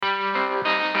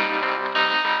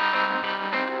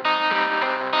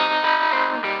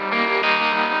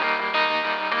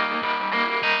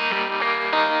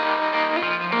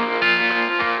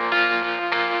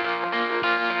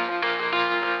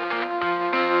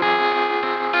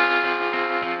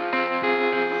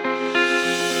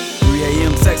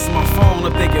texting my phone,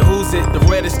 I'm thinking who's it? The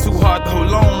red is too hard to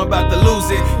hold on, I'm about to lose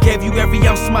it. Gave you every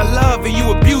ounce of my love and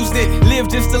you abused it. Live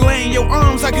just to lay in your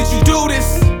arms, how could you do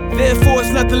this? Therefore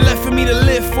it's nothing left for me to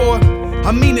live for.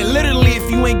 I mean it literally,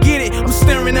 if you ain't get it. I'm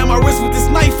staring at my wrist with this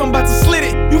knife, I'm about to slit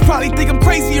it. You probably think I'm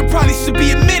crazy, you probably should be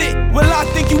admitted. Well, I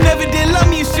think you never did love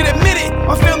me and should admit it.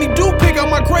 My family do pick out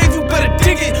my grave, you better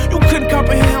dig it. You couldn't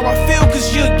comprehend how I feel,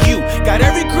 cause you're you. Got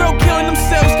every girl killing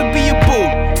themselves to be your boo.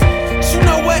 But you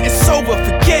know what, it's over,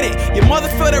 forget it. Your mother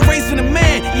felt that raising a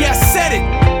man, yeah, I said it.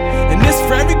 And this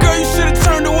for every girl you should've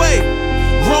turned away.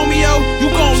 Romeo,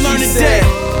 you gon' learn today.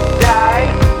 Die,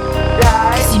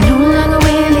 die. Cause you no longer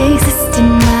will exist in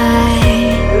my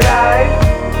Life,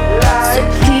 life. So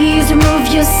please remove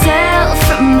yourself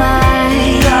from my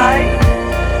Die,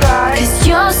 die. Cause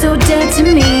you're so dead to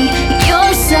me.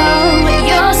 You're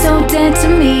so dead to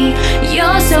me.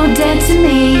 You're so dead to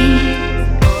me.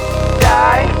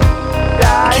 Die,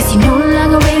 die. Cause you no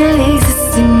longer will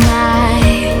exist in my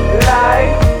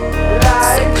Life,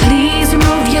 life. So please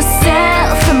remove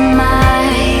yourself from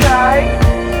my Die,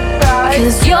 die.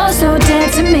 Cause you're so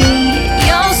dead to me.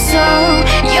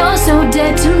 You're so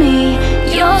dead to me.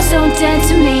 You're so dead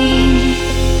to me.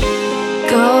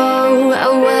 Go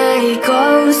away,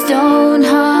 ghost, don't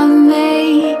harm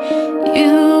me.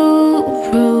 You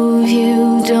prove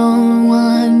you don't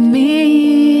want me.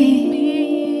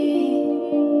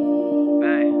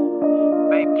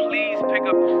 Babe, please pick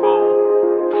up the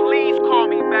phone. Please call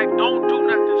me back, don't do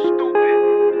nothing stupid.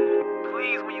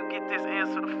 Please, when you get this,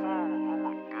 answer the phone. Oh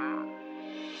my God.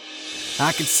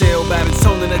 I can tell by the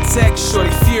tone of the text, shorty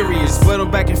furious, but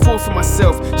I'm back and forth with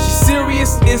myself. She's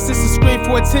serious? Is this a scream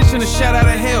for attention, a shout out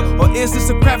of hell? Or is this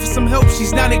a cry for some help?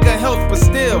 She's not in good health, but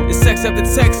still, it's sex after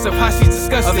text of how she's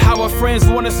disgusted, of how her friends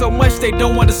want her so much they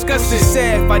don't want to discuss it.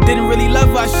 Sad, if I didn't really love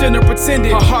her, I shouldn't have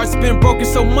pretended. Her heart's been broken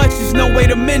so much, there's no way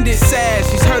to mend it. Sad,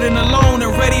 she's hurting alone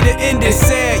and ready to end it.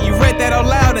 Sad, you read that out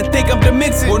loud and think I'm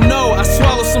demented. Well no, I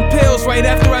swallowed some pills right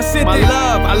after I sent it. My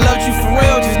love, I loved you for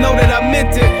real, just know that I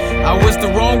meant it. I was the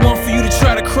wrong one for you to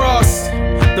try to cross.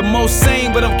 The most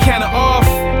sane, but I'm kinda off.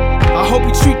 I hope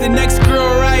you treat the next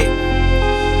girl right,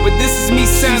 but this is me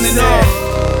signing off.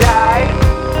 Die,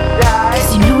 die.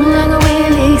 Cause you no longer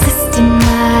will exist in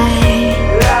my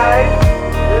Life,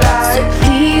 life. So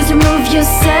please remove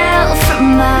yourself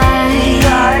from my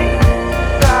Die,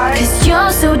 die. Cause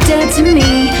you're so dead to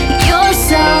me. You're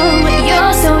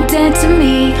so dead to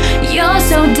me. You're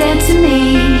so dead to me.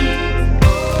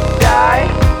 Die,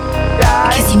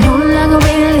 die. Cause you no longer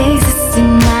will exist in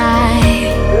my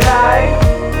Life,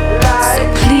 life. So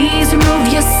please remove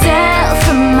yourself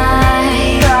from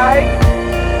my Die,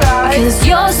 die. Cause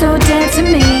you're so dead to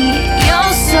me.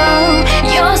 You're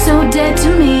so dead to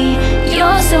me.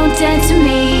 You're so dead to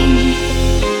me.